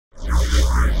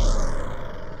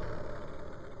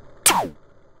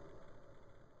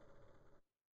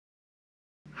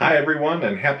Hi everyone,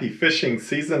 and happy fishing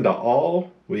season to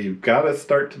all. We've got a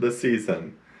start to the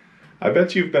season. I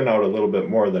bet you've been out a little bit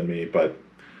more than me, but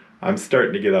I'm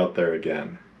starting to get out there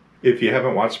again. If you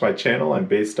haven't watched my channel, I'm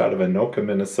based out of Anoka,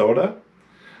 Minnesota.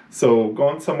 So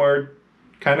going somewhere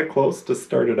kind of close to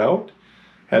start it out.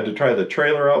 Had to try the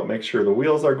trailer out, make sure the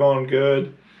wheels are going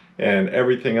good, and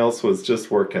everything else was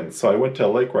just working. So I went to a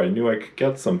lake where I knew I could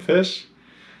get some fish,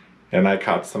 and I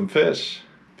caught some fish.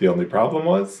 The only problem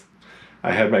was,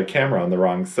 I had my camera on the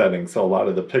wrong setting, so a lot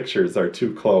of the pictures are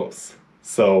too close.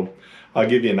 So I'll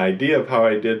give you an idea of how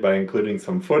I did by including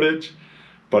some footage,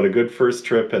 but a good first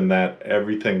trip in that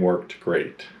everything worked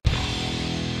great.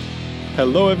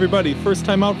 Hello everybody, first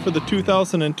time out for the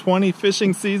 2020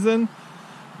 fishing season.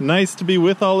 Nice to be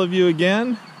with all of you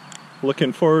again.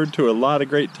 Looking forward to a lot of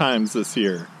great times this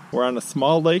year. We're on a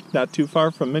small lake not too far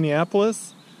from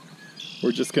Minneapolis.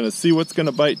 We're just going to see what's going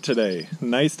to bite today.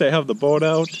 Nice to have the boat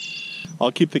out.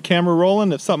 I'll keep the camera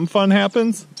rolling. If something fun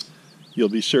happens, you'll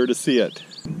be sure to see it.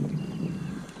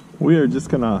 We are just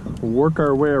going to work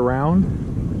our way around.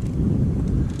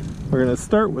 We're going to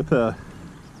start with a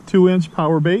 2-inch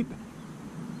power bait.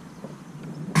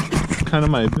 It's kind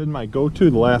of been my go-to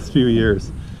the last few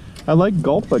years. I like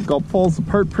gulp, but gulp falls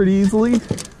apart pretty easily.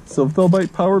 So if they'll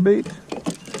bite power bait,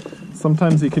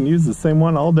 sometimes you can use the same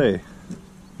one all day.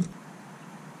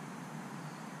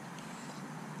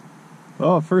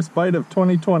 Oh, first bite of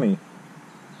 2020.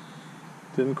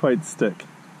 Didn't quite stick.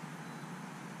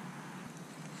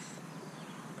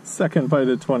 Second bite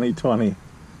of 2020.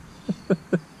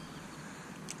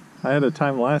 I had a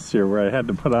time last year where I had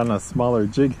to put on a smaller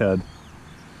jig head.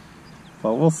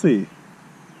 But we'll see.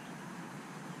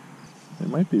 It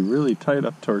might be really tight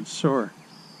up towards shore.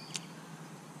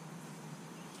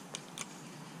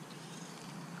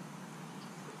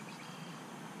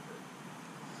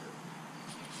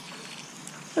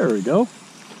 There we go.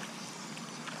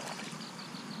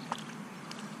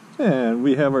 And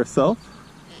we have ourselves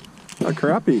a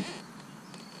crappie.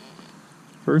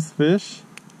 First fish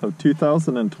of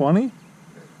 2020.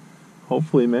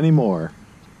 Hopefully many more.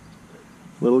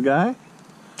 Little guy,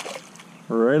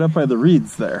 right up by the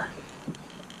reeds there.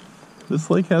 This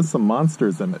lake has some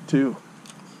monsters in it too.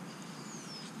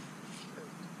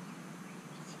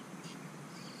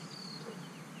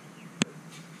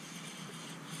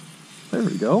 There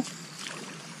we go.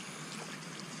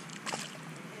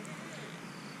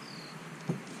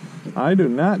 I do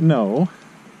not know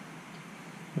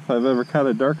if I've ever caught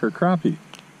a darker crappie.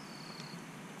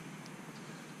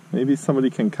 Maybe somebody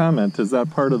can comment, is that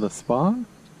part of the spawn?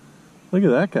 Look at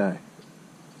that guy.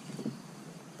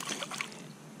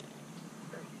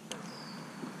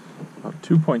 About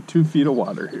 2.2 feet of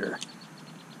water here.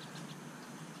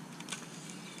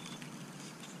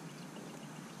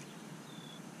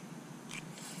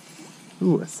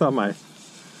 Ooh, I saw my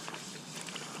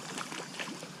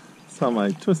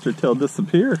twister tail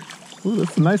disappear. Ooh,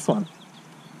 that's a nice one.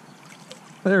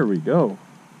 There we go.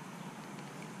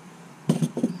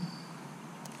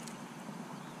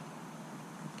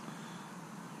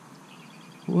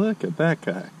 Look at that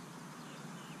guy.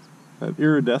 That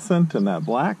iridescent and that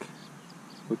black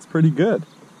looks pretty good.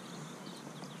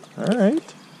 All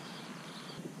right.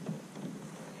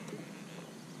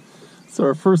 So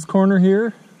our first corner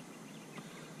here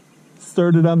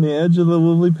started on the edge of the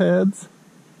lily pads.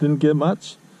 Didn't get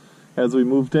much. As we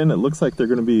moved in, it looks like they're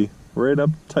going to be right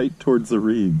up tight towards the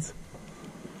reeds.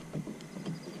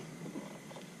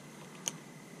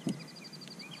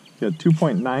 Got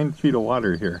 2.9 feet of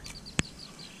water here.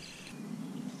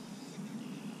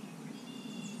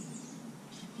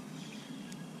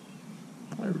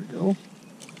 There we go.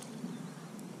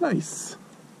 Nice.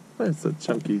 There's a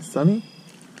chunky sunny.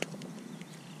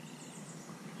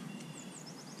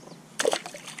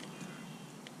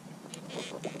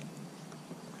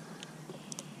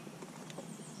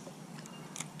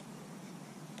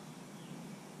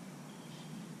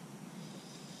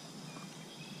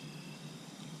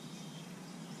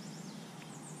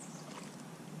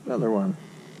 Another one.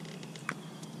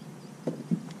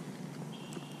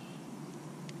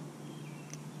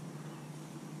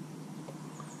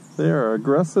 They are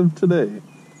aggressive today,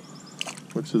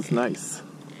 which is nice.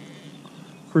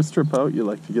 First trip out, you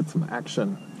like to get some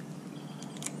action.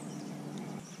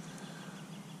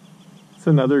 It's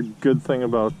another good thing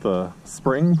about the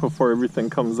spring before everything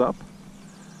comes up,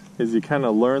 is you kind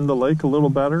of learn the lake a little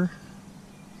better.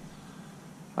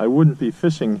 I wouldn't be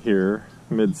fishing here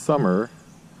midsummer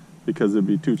because it'd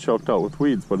be too choked out with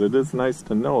weeds, but it is nice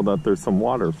to know that there's some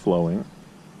water flowing.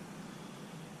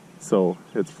 So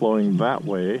it's flowing that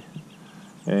way,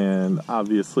 and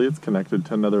obviously it's connected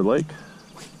to another lake.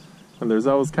 And there's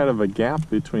always kind of a gap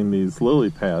between these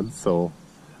lily pads, so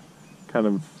kind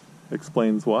of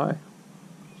explains why.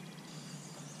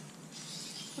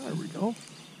 There we go.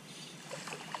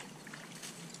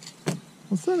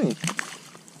 Well, Sunny.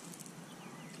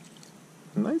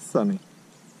 Nice Sunny.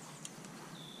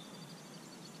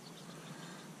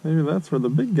 Maybe that's where the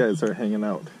big guys are hanging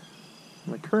out.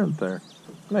 In the current there.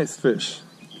 Nice fish.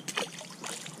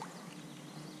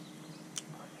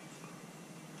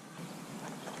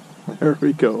 There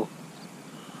we go.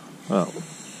 Oh. I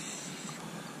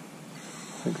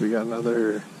think we got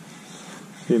another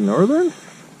northern.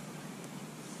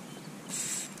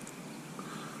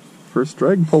 First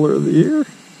drag puller of the year.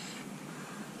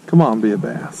 Come on, be a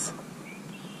bass.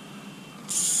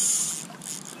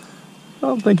 I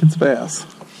don't think it's bass.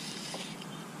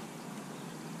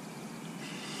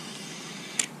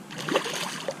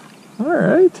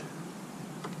 Alright.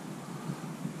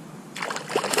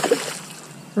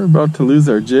 We're about to lose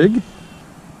our jig.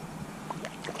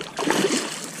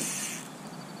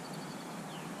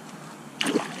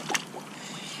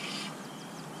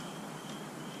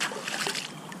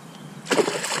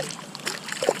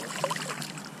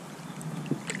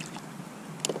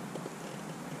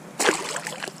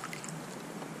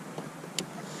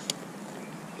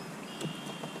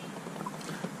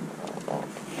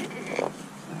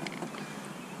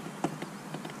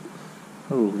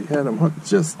 Oh, we had him hooked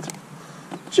just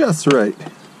right.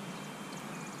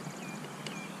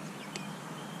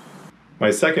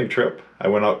 My second trip, I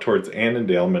went out towards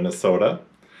Annandale, Minnesota,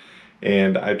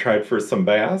 and I tried for some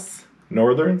bass,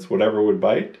 northerns, whatever would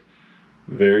bite.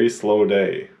 Very slow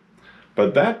day.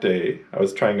 But that day, I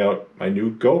was trying out my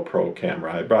new GoPro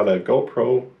camera. I brought a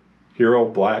GoPro Hero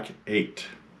Black 8,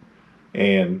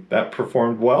 and that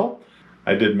performed well.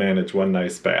 I did manage one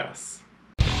nice bass.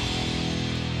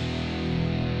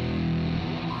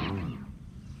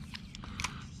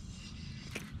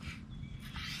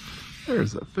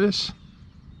 There's a fish.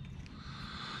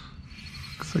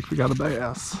 Looks like we got a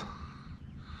bass.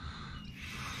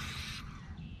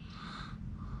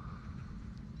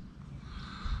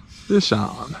 Fish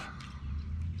on.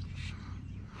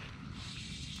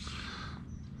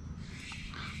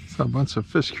 Saw a bunch of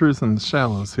fish cruising in the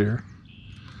shallows here.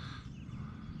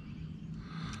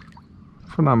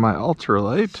 Put on my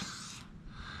ultralight.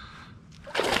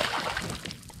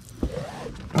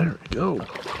 There we go.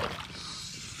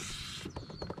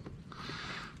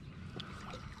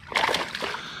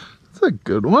 That's a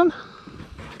good one.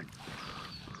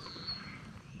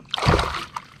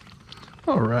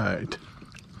 All right.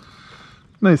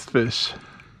 Nice fish.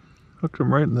 Hooked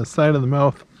him right in the side of the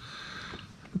mouth.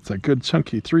 It's a good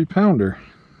chunky 3-pounder.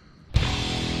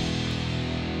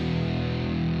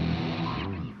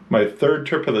 My third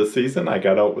trip of the season, I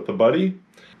got out with a buddy.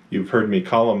 You've heard me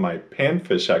call him my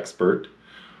panfish expert.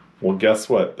 Well, guess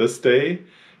what? This day,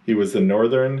 he was a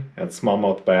northern and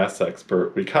smallmouth bass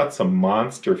expert. We caught some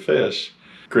monster fish.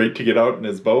 Great to get out in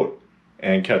his boat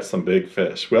and catch some big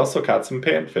fish. We also caught some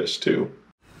panfish too.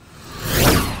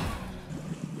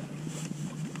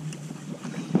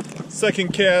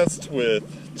 Second cast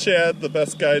with Chad, the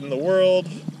best guide in the world.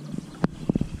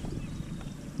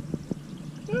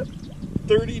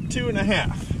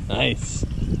 32.5. Nice.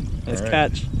 Nice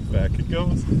catch. Back it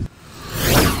goes.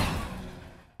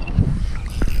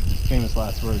 Famous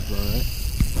last words though, right?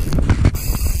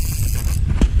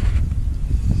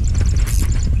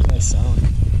 Nice sound.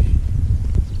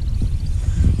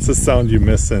 It's a sound you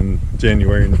miss in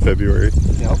January and February.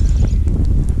 Yep.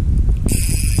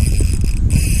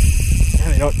 Yeah,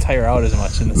 they don't tire out as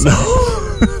much in the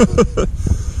summer.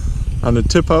 On the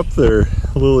tip up, they're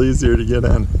a little easier to get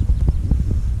in.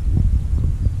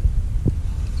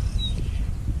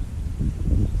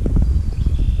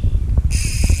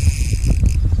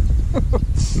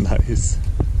 Nice.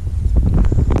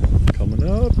 Coming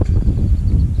up.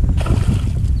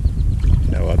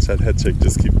 Yeah, watch that head shake,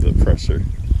 just keep the pressure.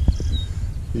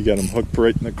 You got him hooked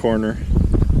right in the corner.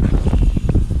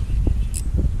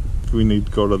 If we need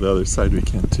to go to the other side, we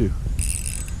can too.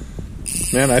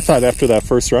 Man, I thought after that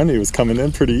first run he was coming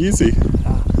in pretty easy.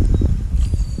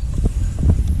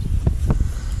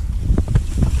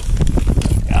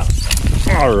 Yeah.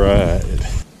 All right.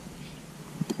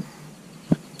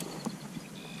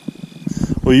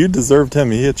 Well, you deserved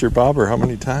him. He hit your bobber how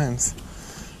many times?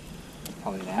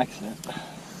 Probably an accident.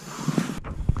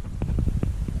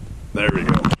 There we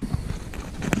go.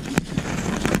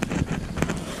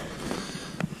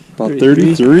 About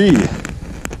 33.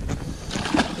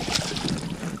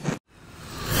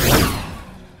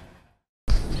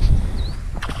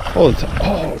 Oh,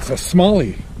 it's a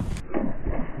smallie.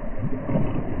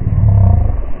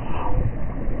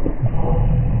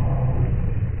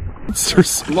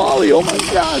 monster smallie. Oh my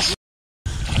gosh.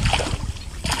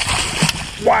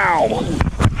 Wow.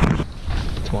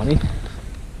 20.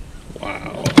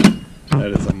 Wow.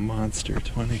 That is a monster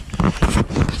 20.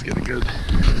 Let's get a good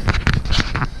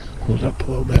hold up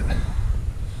a little bit.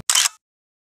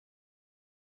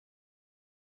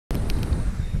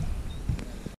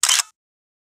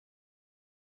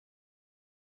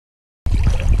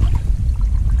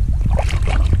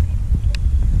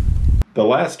 The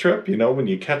last trip, you know, when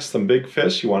you catch some big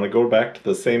fish, you want to go back to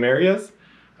the same areas.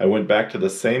 I went back to the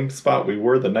same spot we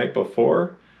were the night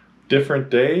before. Different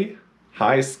day,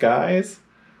 high skies,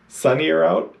 sunnier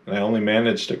out, and I only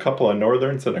managed a couple of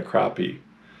northerns and a crappie.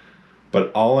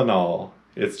 But all in all,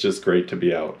 it's just great to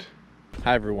be out.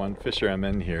 Hi everyone, Fisher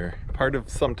MN here. Part of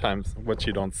sometimes what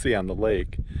you don't see on the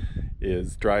lake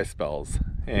is dry spells.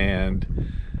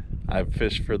 And I've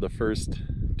fished for the first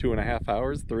 2.5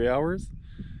 hours, 3 hours.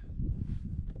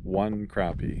 1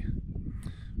 crappie.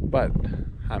 But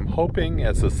I'm hoping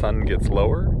as the sun gets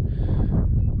lower,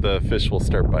 the fish will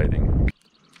start biting.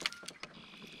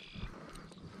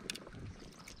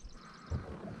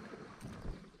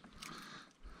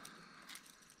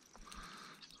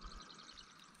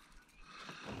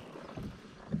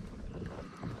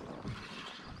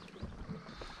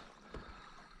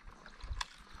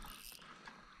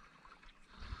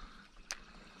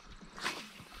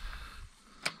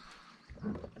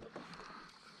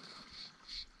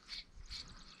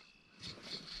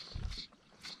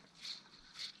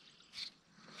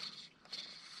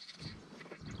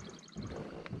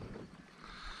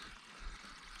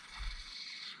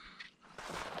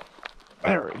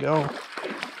 There we go.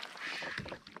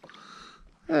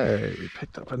 Hey,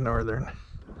 picked up a northern.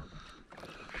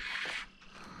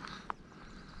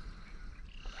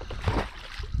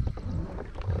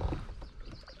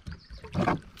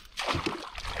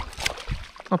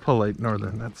 A polite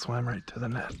northern that swam right to the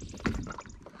net.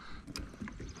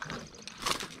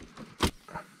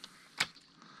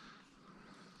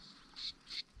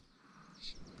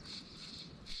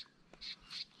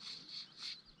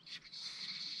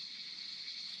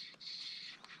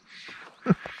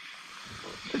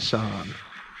 Fish on.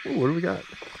 Ooh, what do we got?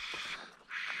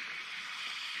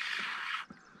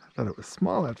 I thought it was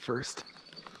small at first.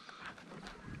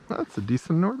 That's a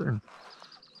decent northern.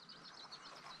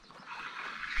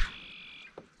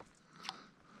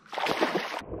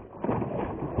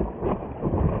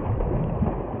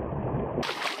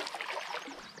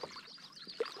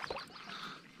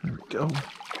 There we go.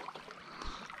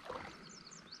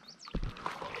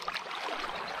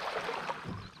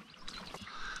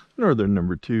 Northern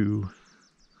number 2.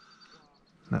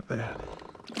 Not bad.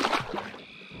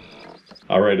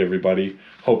 All right, everybody.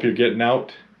 Hope you're getting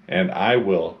out, and I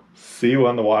will see you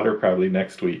on the water probably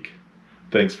next week.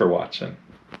 Thanks for watching.